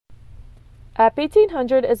App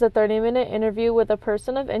 1800 is a 30-minute interview with a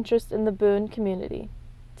person of interest in the Boone community.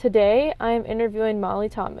 Today, I am interviewing Molly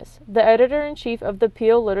Thomas, the editor-in-chief of the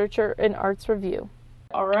Peel Literature and Arts Review.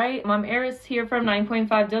 All right, I'm Eris here from 9.5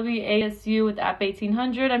 WASU with App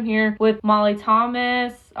 1800. I'm here with Molly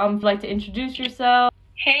Thomas. Would you like to introduce yourself?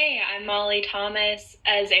 Hey, I'm Molly Thomas.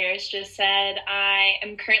 As Eris just said, I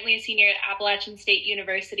am currently a senior at Appalachian State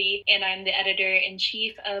University, and I'm the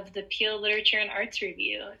editor-in-chief of the Peel Literature and Arts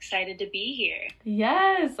Review. Excited to be here.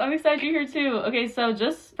 Yes, I'm excited you're here too. Okay, so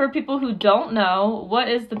just for people who don't know, what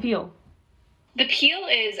is the Peel? The Peel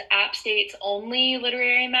is App State's only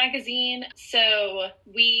literary magazine, so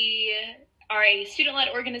we are a student-led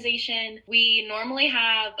organization. We normally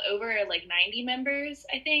have over 90 members,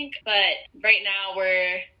 I think, but right now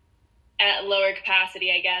we're at lower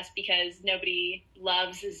capacity, I guess, because nobody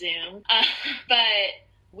loves Zoom. But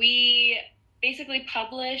we basically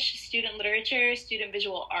publish student literature, student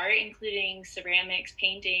visual art, including ceramics,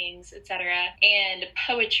 paintings, etc., and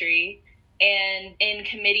poetry. And in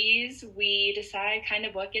committees, we decide kind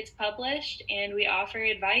of what gets published, and we offer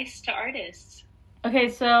advice to artists. Okay,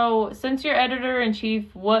 so since you're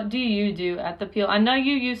editor-in-chief, what do you do at the Peel? I know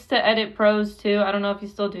you used to edit prose too. I don't know if you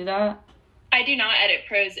still do that. I do not edit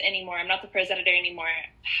prose anymore. I'm not the prose editor anymore.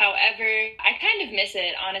 However, I kind of miss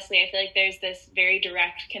it, honestly. I feel like there's this very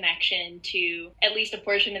direct connection to at least a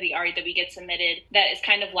portion of the art that we get submitted that is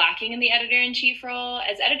kind of lacking in the editor-in-chief role.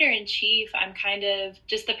 As editor-in-chief, I'm kind of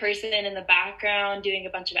just the person in the background doing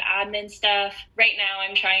a bunch of admin stuff. Right now,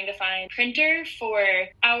 I'm trying to find a printer for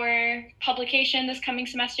our publication this coming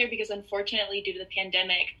semester because unfortunately, due to the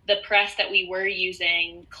pandemic, the press that we were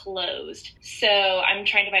using closed. So I'm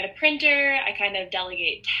trying to find a printer. I kind of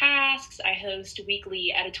delegate tasks. I host weekly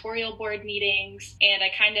editorial board meetings, and I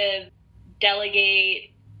kind of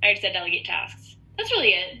delegate tasks. That's really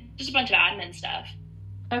it. Just a bunch of admin stuff.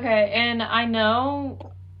 Okay, and I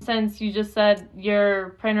know since you just said your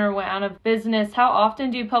printer went out of business, how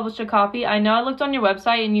often do you publish a copy? I know I looked on your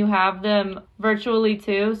website and you have them virtually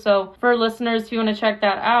too. So for listeners, if you want to check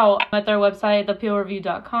that out, at their website,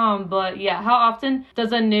 thepeelreview.com. But yeah, how often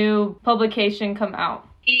does a new publication come out?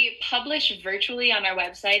 We publish virtually on our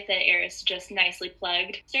website that Eris just nicely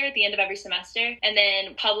plugged at the end of every semester, and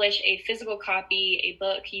then publish a physical copy, a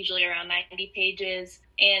book, usually around 90 pages,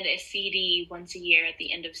 and a CD once a year at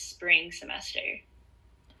the end of spring semester.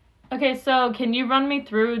 Okay, so can you run me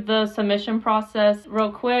through the submission process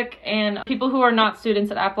real quick, and people who are not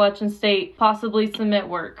students at Appalachian State possibly submit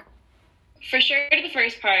work? For sure, to the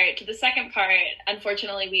first part. To the second part,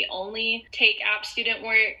 unfortunately, we only take app student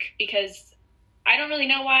work because I don't really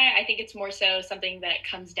know why. I think it's more so something that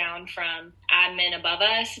comes down from admin above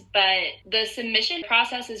us, but the submission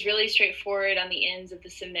process is really straightforward on the ends of the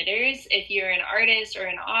submitters. If you're an artist or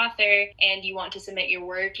an author and you want to submit your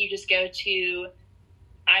work, you just go to,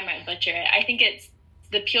 I might butcher it, I think it's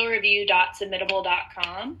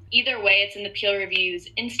thepeelreview.submittable.com. Either way, it's in the Peel Review's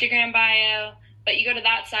Instagram bio. But you go to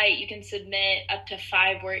that site, you can submit up to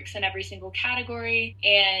 5 works in every single category.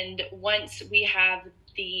 And once we have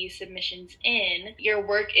the submissions in, your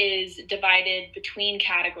work is divided between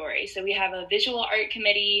categories. So we have a visual art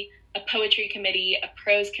committee, a poetry committee, a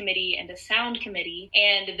prose committee, and a sound committee.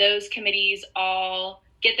 And those committees all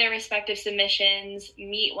get their respective submissions,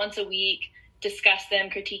 meet once a week, discuss them,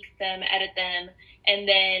 critique them, edit them. And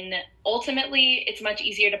then ultimately, it's much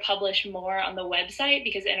easier to publish more on the website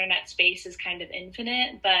because internet space is kind of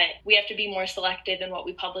infinite, but we have to be more selective in what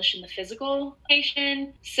we publish in the physical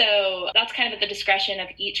location. So that's kind of at the discretion of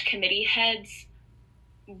each committee head's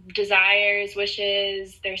desires,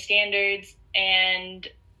 wishes, their standards. And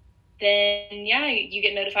then, yeah, you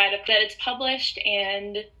get notified that it's published,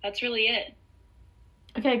 and that's really it.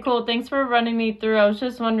 Okay, cool. Thanks for running me through. I was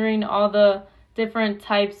just wondering all the different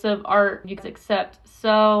types of art you accept.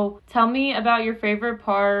 So tell me about your favorite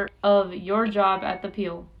part of your job at the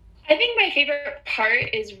Peel. I think my favorite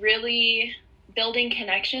part is really building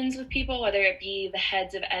connections with people, whether it be the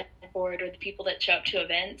heads of ed board or the people that show up to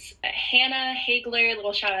events. Hannah Hagler,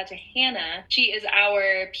 little shout out to Hannah. She is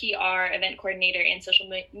our PR event coordinator and social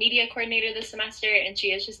media coordinator this semester, and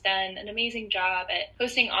she has just done an amazing job at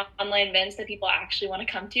hosting online events that people actually want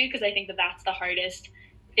to come to, because I think that that's the hardest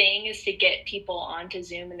thing, is to get people onto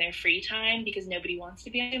Zoom in their free time, because nobody wants to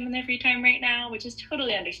be on Zoom in their free time right now, which is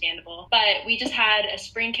totally understandable. But we just had a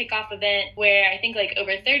spring kickoff event where I think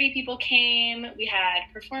over 30 people came. We had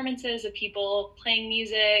performances of people playing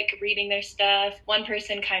music, reading their stuff. One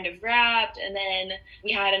person kind of rapped, and then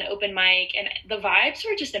we had an open mic, and the vibes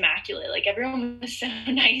were just immaculate. Everyone was so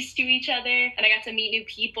nice to each other, and I got to meet new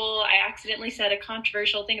people. I accidentally said a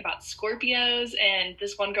controversial thing about Scorpios, and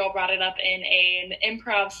this one girl brought it up in an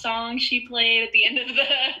improv improv song she played at the end of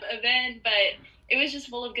the event, but it was just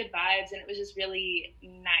full of good vibes, and it was just really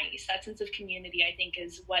nice. That sense of community, I think,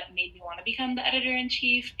 is what made me want to become the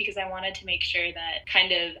editor-in-chief, because I wanted to make sure that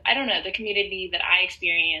kind of, I don't know, the community that I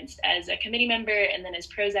experienced as a committee member and then as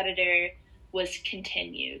prose editor was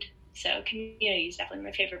continued. So community is definitely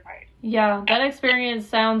my favorite part. Yeah, that experience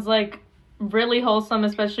sounds like really wholesome,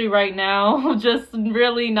 especially right now. Just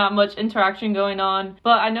really not much interaction going on.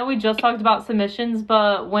 But I know we just talked about submissions,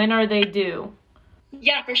 but when are they due?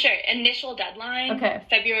 Yeah, for sure. Initial deadline, okay.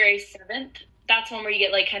 February 7th. That's one where you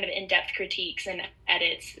get like kind of in-depth critiques and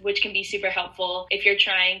edits, which can be super helpful if you're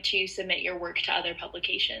trying to submit your work to other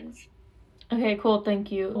publications. Okay, cool.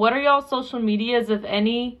 Thank you. What are y'all's social medias, if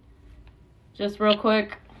any? Just real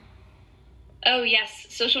quick. Oh, yes.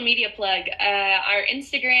 Social media plug. Our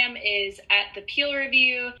Instagram is at The Peel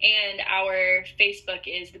Review, and our Facebook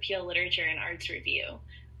is The Peel Literature and Arts Review.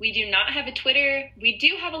 We do not have a Twitter. We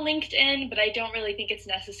do have a LinkedIn, but I don't really think it's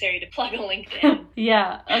necessary to plug a LinkedIn.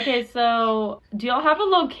 Yeah. Okay, so do y'all have a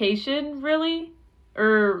location, really?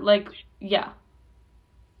 Or, like, yeah.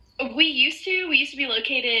 We used to be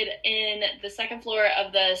located in the second floor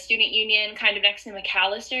of the Student Union, kind of next to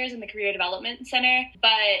McAllister's in the Career Development Center.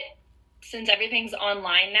 But since everything's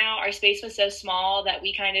online now, our space was so small that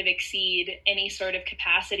we kind of exceed any sort of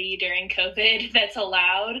capacity during COVID that's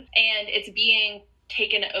allowed. And it's being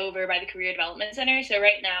taken over by the Career Development Center. So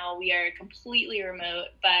right now we are completely remote,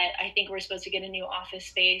 but I think we're supposed to get a new office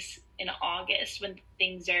space in August when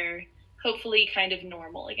things are hopefully kind of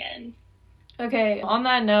normal again. Okay, on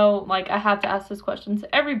that note, like, I have to ask this question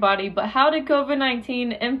to everybody, but how did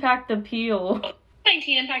COVID-19 impact the Peel?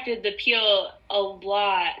 COVID-19 impacted the Peel a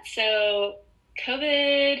lot. So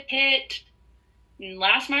COVID hit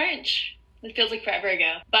last March. It feels like forever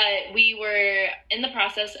ago. But we were in the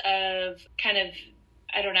process of kind of,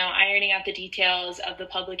 I don't know, ironing out the details of the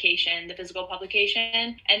publication, the physical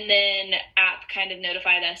publication. And then App kind of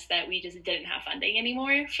notified us that we just didn't have funding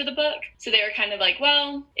anymore for the book. So they were kind of like,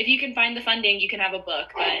 well, if you can find the funding, you can have a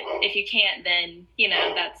book. But if you can't, then, you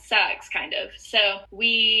know, that sucks, kind of. So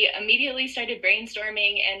we immediately started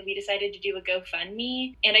brainstorming, and we decided to do a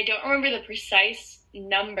GoFundMe. And I don't remember the precise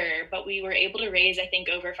number, but we were able to raise, I think,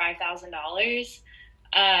 over $5,000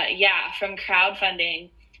 from crowdfunding,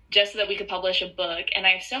 just so that we could publish a book. And I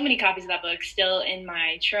have so many copies of that book still in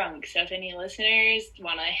my trunk. So if any listeners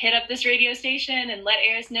want to hit up this radio station and let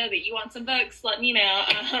Eris know that you want some books, let me know.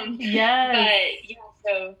 Yes. But yeah,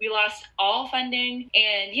 so we lost all funding.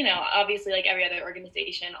 And, you know, obviously, like every other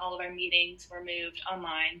organization, all of our meetings were moved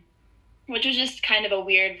online, which was just kind of a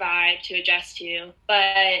weird vibe to adjust to.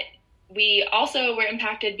 But we also were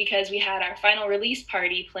impacted because we had our final release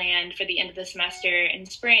party planned for the end of the semester in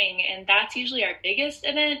spring, and that's usually our biggest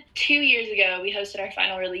event. 2 years ago, we hosted our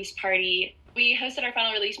final release party. We hosted our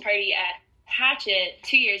final release party at Hatchet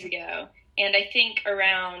 2 years ago, and I think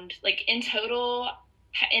around, like, in total,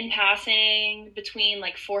 in passing, between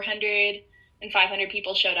like 400 and 500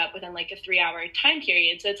 people showed up within like a 3-hour time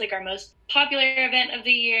period. So it's like our most popular event of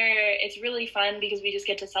the year. It's really fun because we just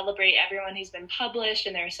get to celebrate everyone who's been published,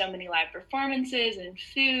 and there are so many live performances and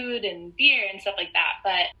food and beer and stuff like that.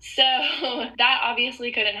 But so that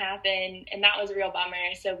obviously couldn't happen, and that was a real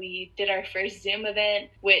bummer. So we did our first Zoom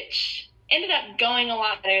event, which ended up going a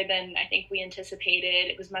lot better than I think we anticipated.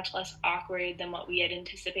 It was much less awkward than what we had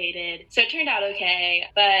anticipated. So it turned out okay,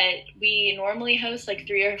 but we normally host like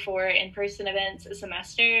 3 or 4 in-person events a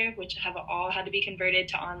semester, which have all had to be converted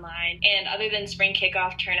to online. And other than spring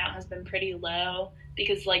kickoff, turnout has been pretty low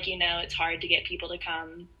because, like, you know, it's hard to get people to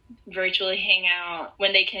come virtually hang out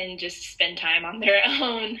when they can just spend time on their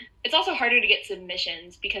own. It's also harder to get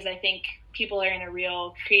submissions because I think people are in a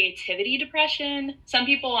real creativity depression. Some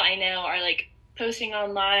people I know are like posting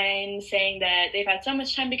online saying that they've had so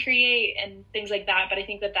much time to create and things like that, but I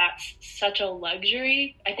think that that's such a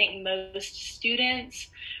luxury. I think most students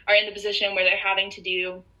are in the position where they're having to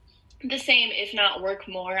do the same, if not work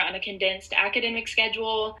more, on a condensed academic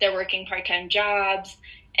schedule. They're working part-time jobs.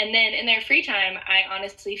 And then in their free time, I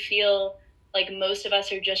honestly feel like most of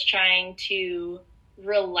us are just trying to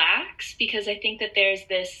relax because I think that there's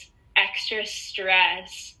this extra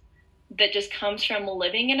stress that just comes from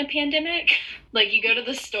living in a pandemic. Like, you go to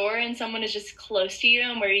the store and someone is just close to you,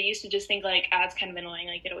 and where you used to just think like, it's kind of annoying,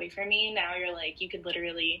 like, get away from me. Now you're like, you could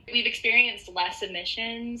literally, we've experienced less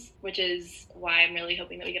submissions, which is why I'm really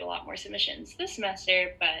hoping that we get a lot more submissions this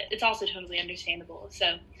semester, but it's also totally understandable.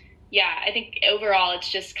 So yeah, I think overall it's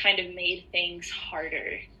just kind of made things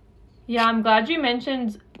harder. Yeah, I'm glad you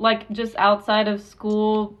mentioned, like, just outside of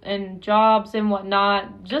school and jobs and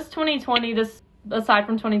whatnot, just 2020, this aside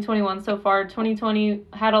from 2021 so far, 2020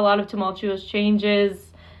 had a lot of tumultuous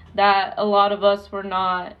changes. that a lot of us were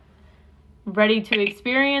not ready to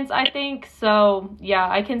experience, I think. So yeah,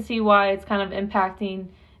 I can see why it's kind of impacting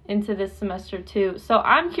into this semester too. So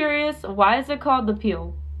I'm curious, why is it called The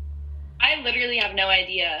Peel? I literally have no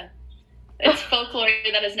idea. It's folklore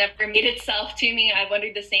that has never made itself to me. I've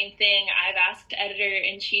wondered the same thing. I've asked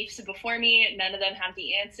editor-in-chiefs before me. None of them have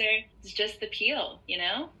the answer. It's just the peel, you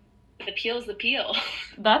know? The peel's the peel.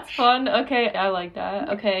 That's fun. Okay, I like that.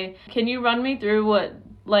 Okay, can you run me through what,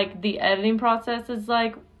 like, the editing process is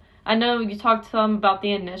like? I know you talked some about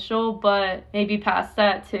the initial, but maybe past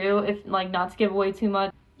that too, if, like, not to give away too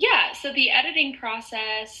much. Yeah, so the editing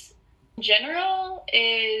process in general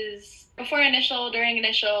is before initial, during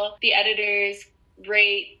initial, the editors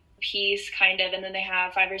rate piece kind of, and then they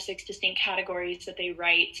have 5 or 6 distinct categories that they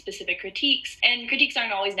write specific critiques. And critiques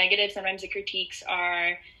aren't always negative. Sometimes the critiques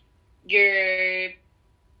are the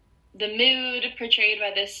mood portrayed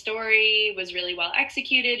by this story was really well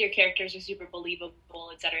executed, your characters are super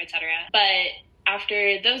believable, etc., etc. But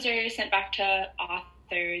after those are sent back to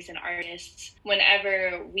authors and artists,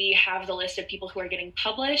 whenever we have the list of people who are getting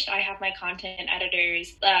published, I have my content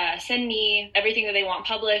editors send me everything that they want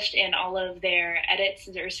published and all of their edits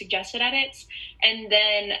or suggested edits. And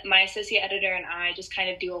then my associate editor and I just kind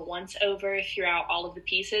of do a once over throughout all of the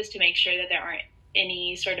pieces to make sure that there aren't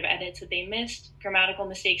any sort of edits that they missed, grammatical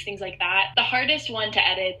mistakes, things like that. The hardest one to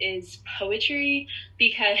edit is poetry,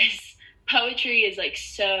 because poetry is like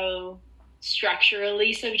so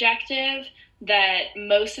structurally subjective that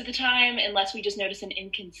most of the time, unless we just notice an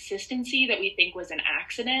inconsistency that we think was an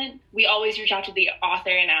accident, we always reach out to the author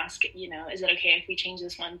and ask, you know, is it okay if we change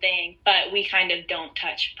this one thing? But we kind of don't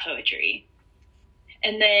touch poetry.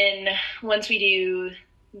 And then once we do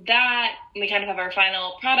that, we kind of have our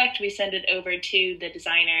final product, we send it over to the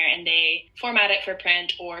designer and they format it for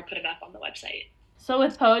print or put it up on the website. So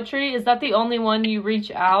with poetry, is that the only one you reach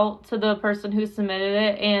out to the person who submitted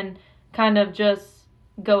it and kind of just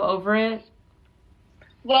go over it?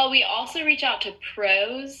 Well, we also reach out to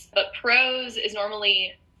prose, but prose is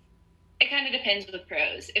normally, it kind of depends with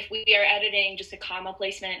prose. If we are editing just a comma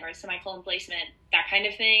placement or a semicolon placement, that kind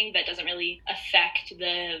of thing, that doesn't really affect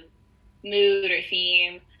the mood or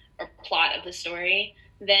theme or plot of the story,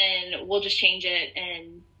 then we'll just change it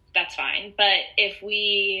and that's fine. But if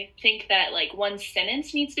we think that like one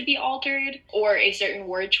sentence needs to be altered or a certain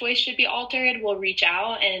word choice should be altered, we'll reach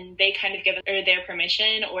out and they kind of give us their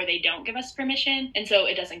permission or they don't give us permission, and so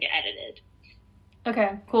it doesn't get edited.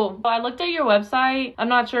 Okay, cool. I looked at your website. I'm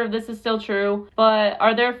not sure if this is still true, but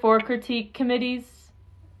are there 4 critique committees?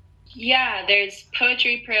 Yeah, there's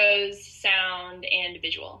poetry, prose, sound, and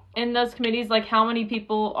visual. In those committees, like, how many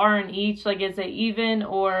people are in each? Like, is it even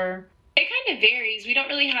or? It kind of varies. We don't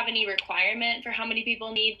really have any requirement for how many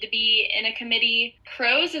people need to be in a committee.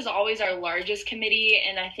 Prose is always our largest committee,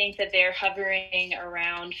 and I think that they're hovering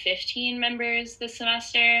around 15 members this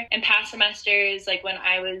semester. And past semesters, like when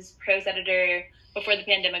I was prose editor before the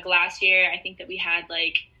pandemic last year, I think that we had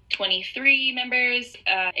like 23 members.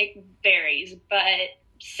 It varies, but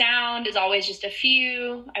sound is always just a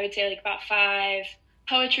few. I would say like about 5.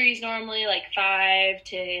 Poetry is normally like 5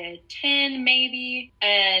 to 10 maybe.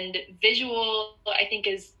 And visual, I think,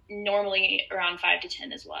 is normally around 5 to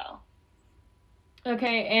 10 as well.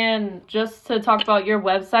 Okay, and just to talk about your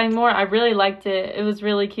website more, I really liked it. It was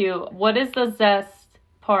really cute. What is the Zest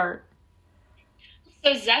part?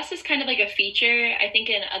 So Zest is kind of like a feature. I think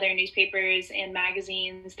in other newspapers and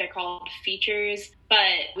magazines, they're called features, but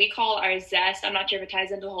we call our Zest, I'm not sure if it ties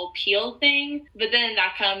into the whole peel thing, but then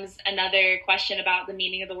that comes another question about the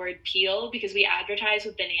meaning of the word peel, because we advertise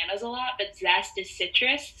with bananas a lot, but Zest is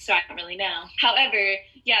citrus, so I don't really know. However,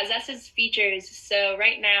 yeah, Zest is features. So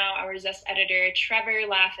right now, our Zest editor, Trevor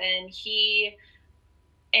Laffin, he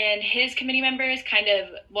and his committee members kind of,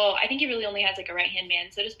 well, I think he really only has like a right-hand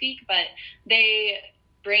man, so to speak, but they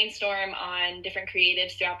brainstorm on different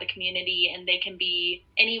creatives throughout the community, and they can be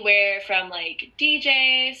anywhere from like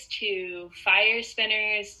DJs to fire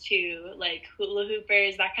spinners to like hula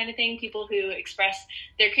hoopers, that kind of thing, people who express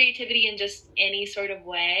their creativity in just any sort of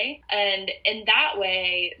way. And in that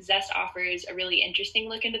way, Zest offers a really interesting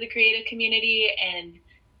look into the creative community, and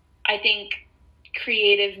I think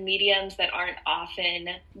creative mediums that aren't often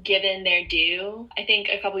given their due. I think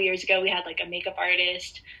a couple years ago we had like a makeup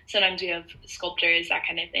artist, sometimes we have sculptors, that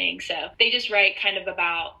kind of thing. So they just write kind of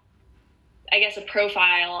about, I guess, a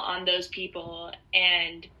profile on those people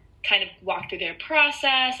and kind of walk through their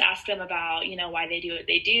process, ask them about, you know, why they do what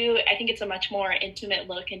they do. I think it's a much more intimate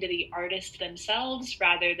look into the artist themselves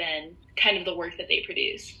rather than kind of the work that they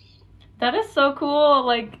produce. That is so cool.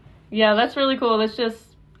 Like, yeah, that's really cool. That's just,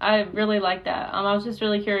 I really like that. I was just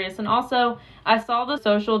really curious. And also, I saw the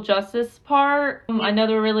social justice part. I know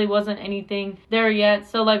there really wasn't anything there yet.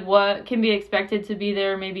 So, like, what can be expected to be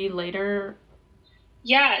there maybe later?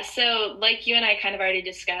 Yeah, so like you and I kind of already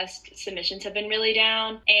discussed, submissions have been really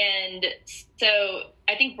down. And so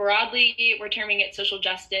I think broadly we're terming it social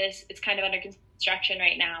justice. It's kind of under construction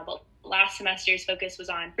right now, but last semester's focus was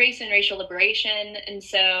on race and racial liberation. And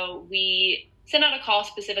so we sent out a call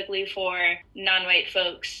specifically for non-white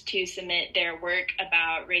folks to submit their work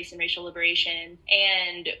about race and racial liberation.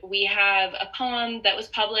 And we have a poem that was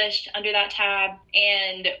published under that tab.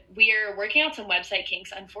 And we are working out some website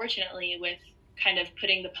kinks, unfortunately, with kind of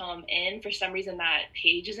putting the poem in. For some reason that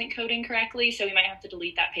page isn't coding correctly, so we might have to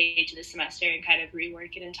delete that page this semester and kind of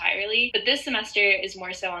rework it entirely. But this semester is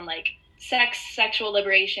more so on like sex, sexual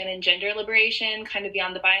liberation, and gender liberation, kind of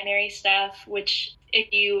beyond the binary stuff, which if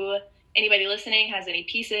anybody listening has any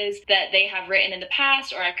pieces that they have written in the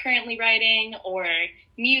past or are currently writing, or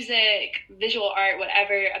music, visual art,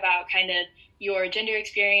 whatever, about kind of your gender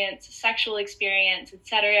experience, sexual experience,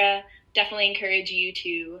 etc., definitely encourage you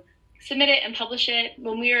to submit it and publish it.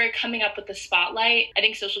 When we were coming up with the spotlight, I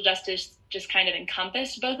think social justice just kind of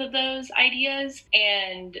encompassed both of those ideas.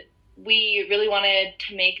 And we really wanted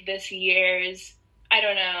to make this year's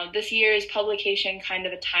publication kind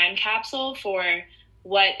of a time capsule for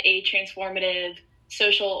what a transformative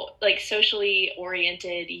socially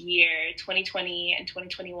oriented year 2020 and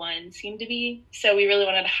 2021 seemed to be. So we really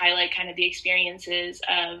wanted to highlight kind of the experiences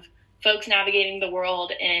of folks navigating the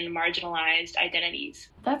world in marginalized identities.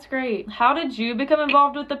 That's great. How did you become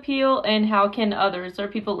involved with the Peel, and how can others or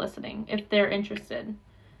people listening, if they're interested?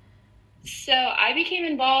 So I became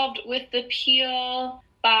involved with the Peel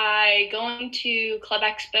by going to Club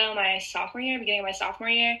Expo beginning of my sophomore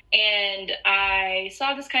year, and I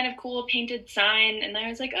saw this kind of cool painted sign, and I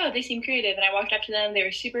was like, oh, they seem creative, and I walked up to them. They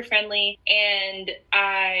were super friendly, and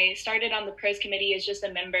I started on the pros committee as just a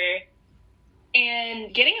member.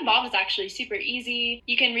 And getting involved is actually super easy.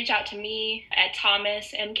 You can reach out to me at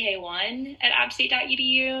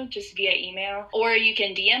thomasmk1@appstate.edu just via email, or you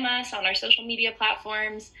can DM us on our social media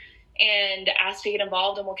platforms and ask to get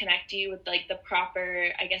involved, and we'll connect you with like the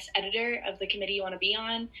proper, editor of the committee you want to be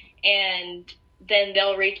on. And then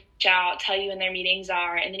they'll reach out, tell you when their meetings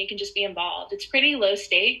are, and then you can just be involved. It's pretty low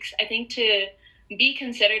stakes. I think to be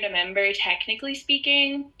considered a member, technically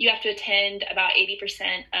speaking, you have to attend about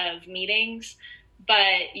 80% of meetings,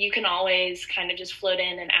 but you can always kind of just float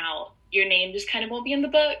in and out. Your name just kind of won't be in the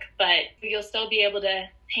book, but you'll still be able to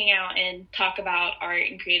hang out and talk about art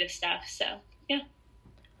and creative stuff. So, yeah.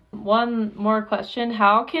 One more question.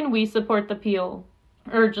 How can we support the Peel?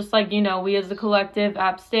 Or just we as a collective,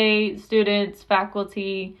 App State, students,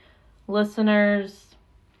 faculty, listeners?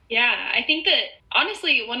 Yeah, I think that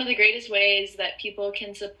honestly, one of the greatest ways that people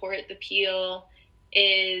can support the Peel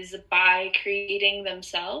is by creating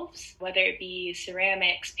themselves, whether it be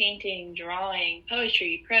ceramics, painting, drawing,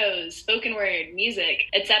 poetry, prose, spoken word, music,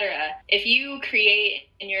 etc. If you create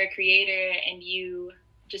and you're a creator and you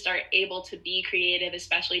just are able to be creative,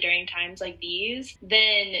 especially during times like these,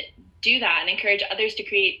 then do that and encourage others to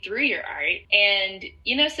create through your art. And,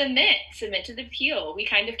 submit to the Peel. We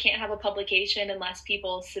kind of can't have a publication unless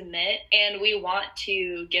people submit, and we want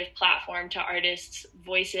to give platform to artists'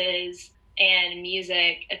 voices and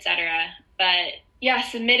music, etc. But yeah,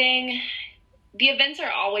 submitting. The events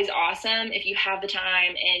are always awesome if you have the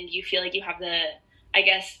time and you feel like you have the,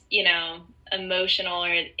 emotional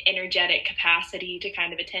or energetic capacity to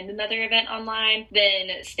kind of attend another event online. Then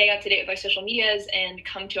stay up to date with our social medias and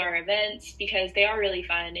come to our events, because they are really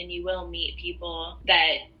fun and you will meet people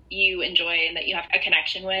that you enjoy and that you have a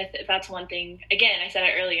connection with. If that's one thing, again, I said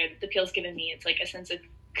it earlier, the Peel's given me, it's like a sense of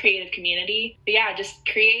creative community. But yeah, just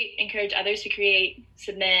create, encourage others to create,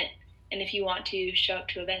 submit, and if you want to, show up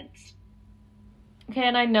to events. Okay,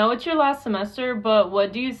 and I know it's your last semester, but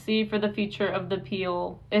what do you see for the future of the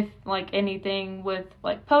Peel, if anything with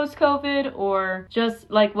post-COVID, or just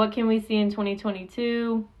what can we see in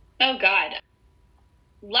 2022? Oh God.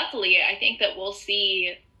 Luckily, I think that we'll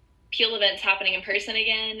see Peel events happening in person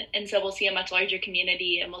again, and so we'll see a much larger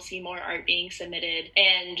community, and we'll see more art being submitted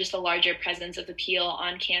and just a larger presence of the Peel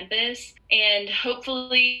on campus. And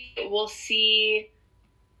hopefully we'll see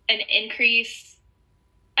an increase,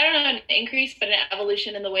 an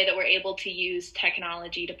evolution in the way that we're able to use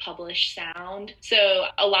technology to publish sound. So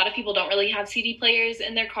a lot of people don't really have CD players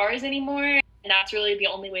in their cars anymore, and that's really the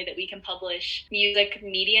only way that we can publish music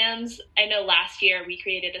mediums. I know last year we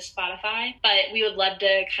created a Spotify, but we would love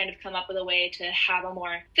to kind of come up with a way to have a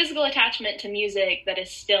more physical attachment to music that is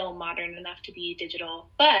still modern enough to be digital.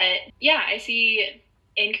 But yeah, I see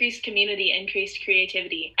increased community, increased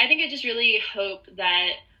creativity. I think I just really hope that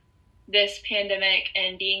this pandemic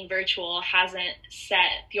and being virtual hasn't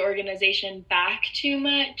set the organization back too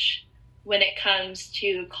much when it comes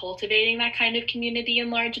to cultivating that kind of community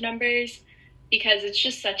in large numbers, because it's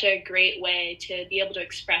just such a great way to be able to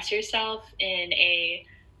express yourself in a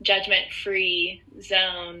judgment-free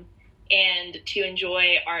zone and to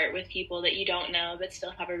enjoy art with people that you don't know but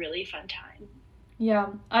still have a really fun time. Yeah,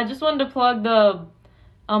 I just wanted to plug the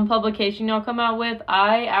publication y'all come out with.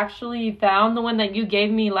 I actually found the one that you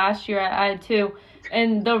gave me last year. I had two.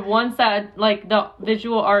 And the ones that, like, the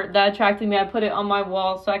visual art that attracted me, I put it on my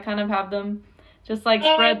wall, so I kind of have them just, like,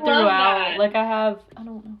 spread throughout. That. Like, I have, I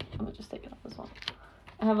don't know, I'm gonna just take it off this one.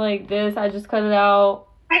 I have, like, this, I just cut it out.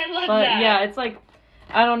 I love but, that. yeah, it's, like,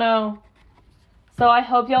 I don't know. So I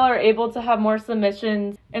hope y'all are able to have more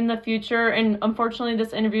submissions in the future. And unfortunately,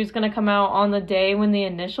 this interview is going to come out on the day when the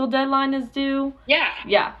initial deadline is due. Yeah.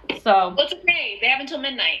 Yeah, so. Well, it's okay. They have until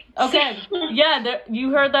midnight. Okay. Yeah,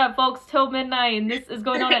 you heard that, folks, till midnight. And this is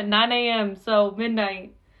going on at 9 a.m., so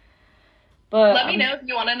midnight. But let me know if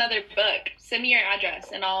you want another book. Send me your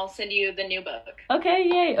address, and I'll send you the new book. Okay,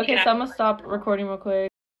 yay. Okay, so I'm going to stop recording real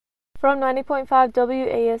quick. From 90.5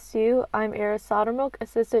 WASU, I'm Eris Sodermilk,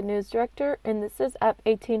 Assistant News Director, and this is EP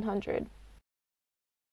 1800.